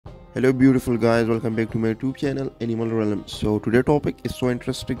Hello beautiful guys, welcome back to my YouTube channel Animal Realm. So today topic is so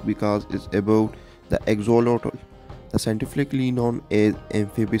interesting because it's about the axolotl. The scientifically known as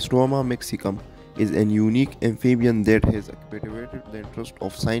Ambystoma mexicum is an unique amphibian that has captivated the interest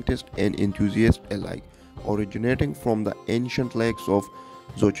of scientists and enthusiasts alike, originating from the ancient lakes of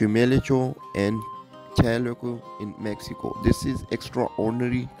Xochimilco and Chalco in Mexico. This is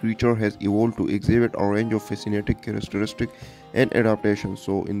extraordinary creature has evolved to exhibit a range of fascinating characteristics and adaptations.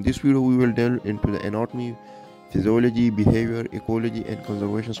 So in this video we will delve into the anatomy, physiology, behavior, ecology and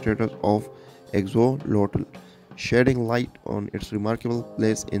conservation status of axolotl, shedding light on its remarkable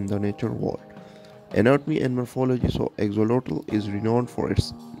place in the nature world. Anatomy and morphology. So axolotl is renowned for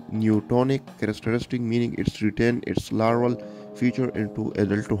its neotenic characteristic, meaning it's retained its larval feature into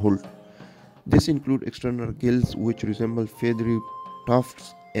adulthood. This includes external gills which resemble feathery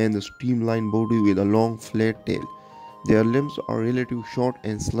tufts and a streamlined body with a long flat tail. Their limbs are relatively short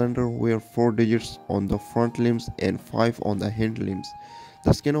and slender, with 4 digits on the front limbs and 5 on the hind limbs.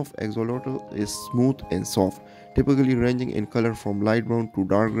 The skin of axolotl is smooth and soft, typically ranging in color from light brown to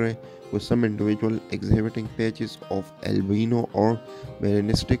dark gray, with some individuals exhibiting patches of albino or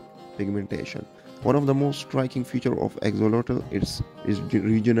melanistic pigmentation. One of the most striking features of axolotl is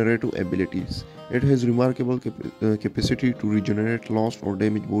regenerative abilities. It has remarkable capacity to regenerate lost or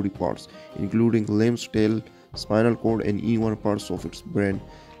damaged body parts, including limbs, tail, spinal cord, and even parts of its brain.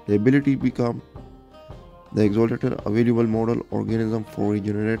 The ability to become the axolotl a valuable model organism for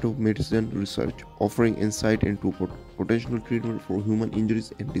regenerative medicine research, offering insight into potential treatment for human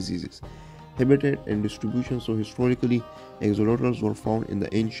injuries and diseases. Habitat and distribution. So historically, axolotls were found in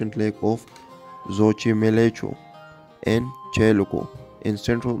the ancient lake of Xochimilco and Chalco in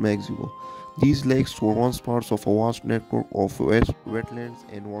central Mexico. These lakes were once parts of a vast network of wetlands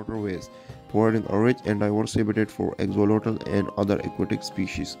and waterways, providing a rich and diverse habitat for axolotl and other aquatic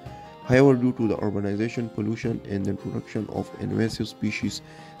species. However, due to the urbanization, pollution, and the introduction of invasive species,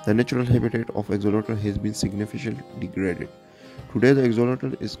 the natural habitat of axolotl has been significantly degraded. Today, the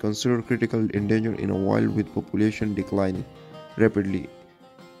axolotl is considered critical endangered in a wild, with population declining rapidly.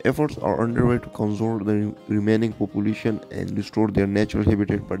 Efforts are underway to conserve the remaining population and restore their natural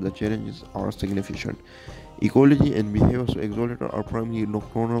habitat, but the challenges are significant. Ecology and behavior. So axolotl are primarily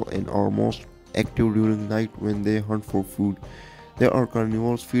nocturnal and are most active during night when they hunt for food. They are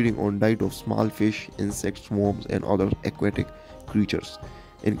carnivores, feeding on diet of small fish, insects, worms, and other aquatic creatures.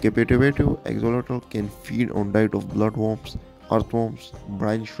 In captivity, axolotl can feed on diet of bloodworms, earthworms,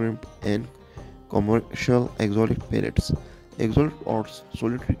 brine shrimp, and commercial exotic pellets. Axolotls are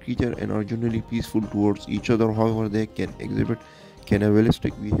solitary creatures and are generally peaceful towards each other. However, they can exhibit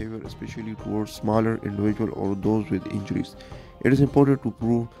cannibalistic behavior, especially towards smaller individuals or those with injuries. It is important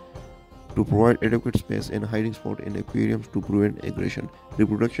to provide adequate space and hiding spot in aquariums to prevent aggression.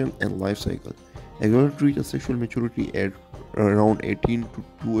 Reproduction and life cycle. Axolotls reach a sexual maturity at around 18 to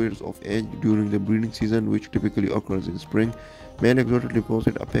 2 years of age during the breeding season, which typically occurs in spring. Male axolotls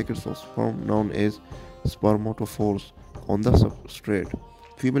deposit a packet of sperm known as spermatophores on the substrate.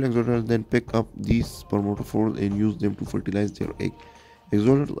 Female axolotls then pick up these spermatophores and use them to fertilize their egg.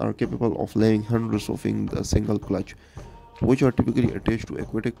 Axolotls are capable of laying hundreds of eggs in a single clutch, which are typically attached to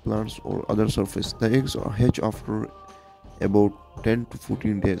aquatic plants or other surface. The eggs are hatched after about 10 to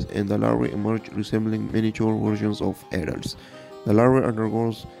 14 days, and the larvae emerge resembling miniature versions of adults. The larvae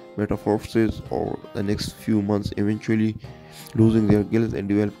undergoes metamorphosis over the next few months, eventually losing their gills and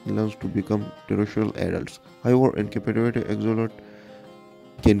developing lungs to become terrestrial adults. However, in captivity, axolotl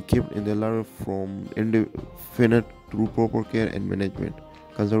can keep in the larvae from indefinite through proper care and management.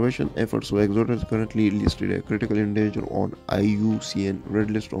 Conservation efforts. So axolotl is currently listed as critical endangered on IUCN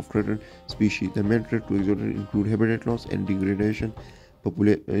Red List of Threatened Species. The main threat to axolotl include habitat loss and degradation,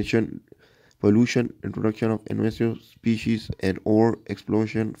 population pollution, introduction of invasive species, and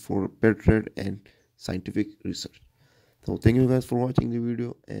overexploitation for pet trade and scientific research. So thank you guys for watching the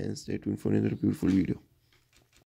video, and stay tuned for another beautiful video.